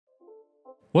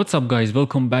What's up guys,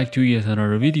 welcome back to yet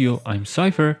another video. I'm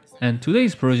Cypher and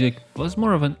today's project was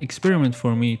more of an experiment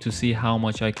for me to see how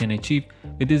much I can achieve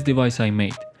with this device I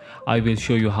made. I will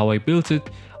show you how I built it.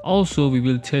 Also, we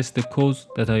will test the codes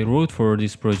that I wrote for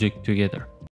this project together.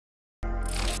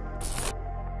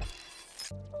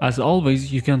 As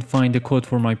always, you can find the code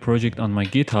for my project on my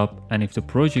GitHub, and if the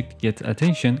project gets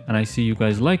attention and I see you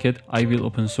guys like it, I will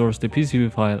open source the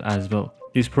PCB file as well.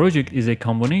 This project is a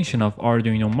combination of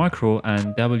Arduino macro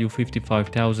and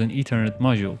W55000 Ethernet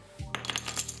module.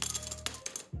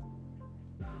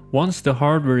 Once the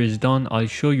hardware is done, I'll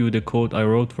show you the code I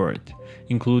wrote for it,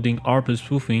 including ARP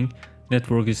spoofing,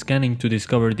 network scanning to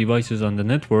discover devices on the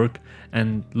network,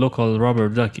 and local rubber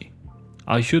ducky.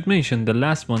 I should mention the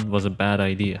last one was a bad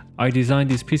idea. I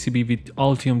designed this PCB with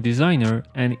Altium Designer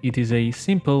and it is a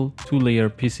simple 2-layer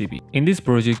PCB. In this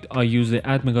project, I use the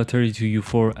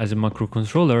Atmega32U4 as a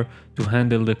microcontroller to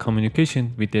handle the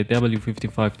communication with the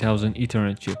W55000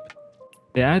 Ethernet chip.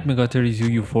 The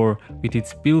Atmega32U4 with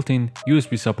its built-in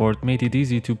USB support made it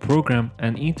easy to program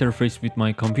and interface with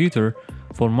my computer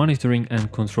for monitoring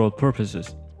and control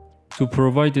purposes. To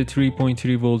provide the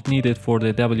 3.3 volt needed for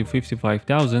the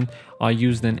W55000, I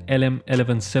used an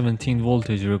LM1117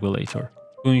 voltage regulator.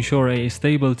 To ensure a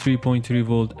stable 3.3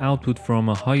 volt output from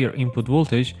a higher input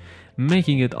voltage,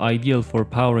 making it ideal for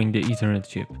powering the Ethernet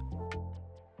chip.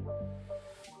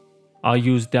 I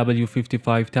used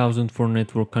W55000 for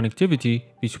network connectivity,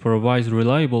 which provides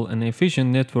reliable and efficient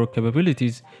network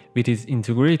capabilities with its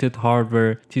integrated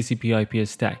hardware TCP/IP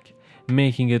stack,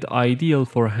 making it ideal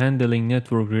for handling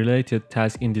network-related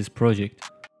tasks in this project.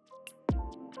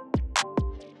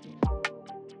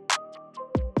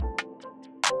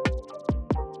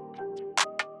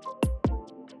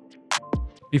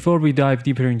 Before we dive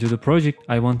deeper into the project,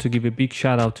 I want to give a big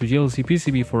shout out to JLC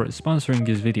PCB for sponsoring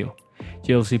this video.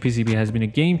 JLC PCB has been a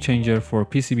game changer for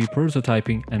PCB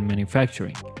prototyping and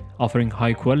manufacturing, offering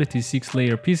high-quality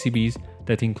 6-layer PCBs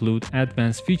that include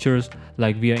advanced features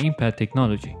like via impact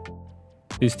technology.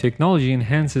 This technology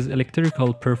enhances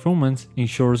electrical performance,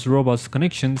 ensures robust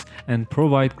connections, and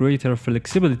provides greater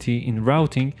flexibility in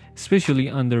routing, especially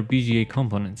under BGA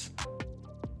components.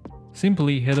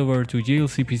 Simply head over to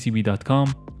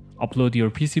jlcpcb.com, upload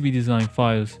your PCB design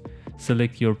files,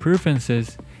 select your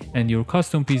preferences, and your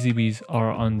custom PCBs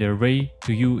are on their way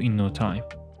to you in no time.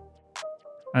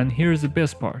 And here's the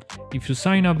best part, if you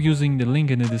sign up using the link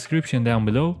in the description down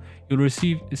below, you'll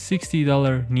receive a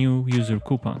 $60 new user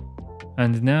coupon.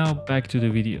 And now back to the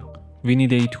video. We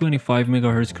need a 25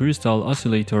 MHz crystal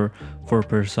oscillator for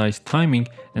precise timing,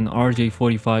 an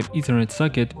RJ45 Ethernet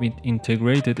socket with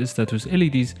integrated status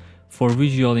LEDs for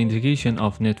visual indication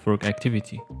of network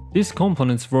activity. These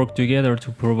components work together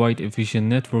to provide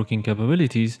efficient networking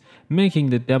capabilities, making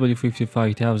the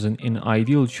W55000 an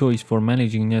ideal choice for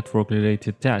managing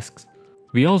network-related tasks.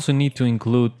 We also need to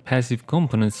include passive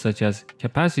components such as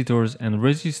capacitors and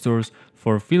resistors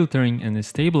for filtering and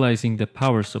stabilizing the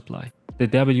power supply. The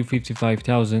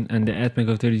W55000 and the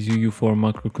Atmega32U4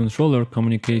 microcontroller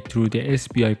communicate through the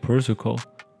SPI protocol.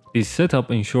 This setup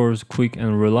ensures quick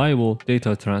and reliable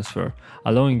data transfer,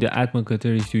 allowing the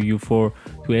Atmega32U4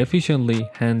 to efficiently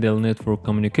handle network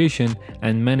communication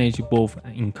and manage both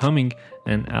incoming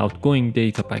and outgoing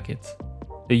data packets.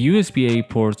 The USB-A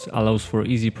ports allows for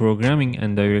easy programming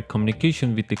and direct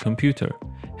communication with the computer,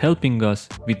 helping us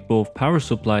with both power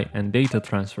supply and data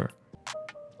transfer.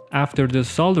 After the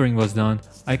soldering was done,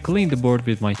 I cleaned the board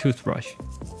with my toothbrush.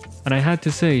 And I had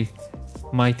to say,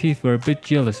 my teeth were a bit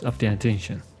jealous of the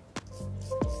attention.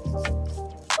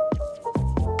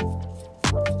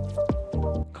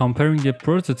 Comparing the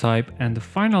prototype and the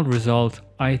final result,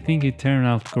 I think it turned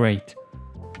out great.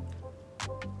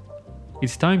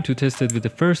 It's time to test it with the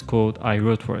first code I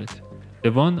wrote for it,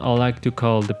 the one I like to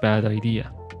call the bad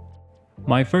idea.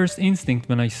 My first instinct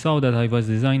when I saw that I was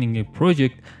designing a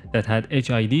project that had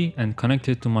HID and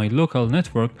connected to my local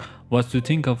network was to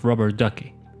think of rubber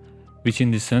ducky, which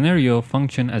in this scenario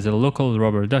function as a local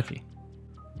rubber ducky.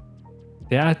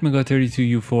 The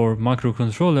Atmega32U4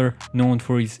 microcontroller, known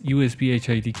for its USB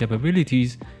HID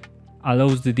capabilities,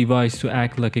 allows the device to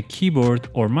act like a keyboard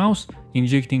or mouse,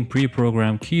 injecting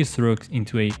pre-programmed keystrokes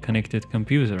into a connected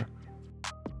computer.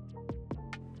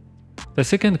 The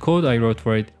second code I wrote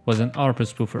for it was an ARP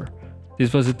spoofer.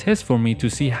 This was a test for me to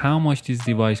see how much this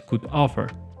device could offer.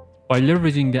 By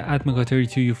leveraging the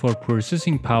Atmega32U4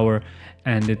 processing power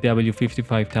and the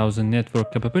W55000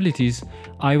 network capabilities,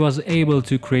 I was able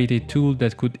to create a tool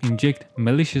that could inject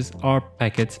malicious ARP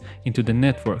packets into the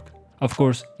network. Of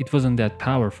course, it wasn't that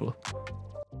powerful.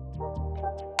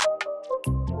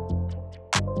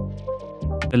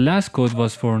 The last code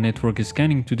was for network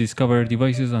scanning to discover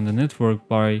devices on the network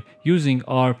by using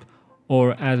ARP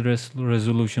or Address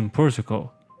Resolution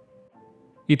Protocol.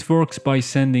 It works by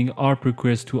sending ARP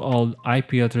requests to all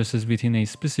IP addresses within a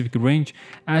specific range,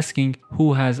 asking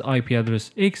who has IP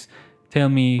address X, tell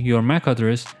me your MAC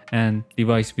address, and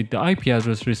device with the IP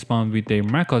address respond with their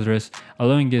MAC address,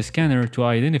 allowing the scanner to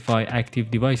identify active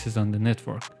devices on the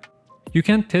network. You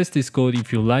can test this code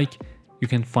if you like. You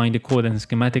can find the code and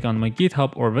schematic on my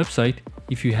GitHub or website.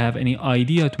 If you have any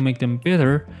idea to make them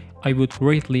better, I would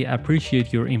greatly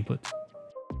appreciate your input.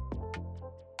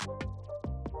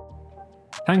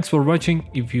 Thanks for watching.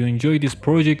 If you enjoyed this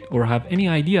project or have any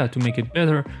idea to make it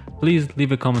better, please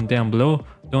leave a comment down below.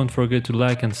 Don't forget to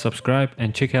like and subscribe,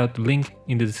 and check out the link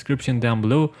in the description down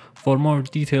below for more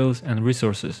details and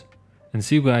resources. And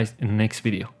see you guys in the next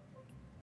video.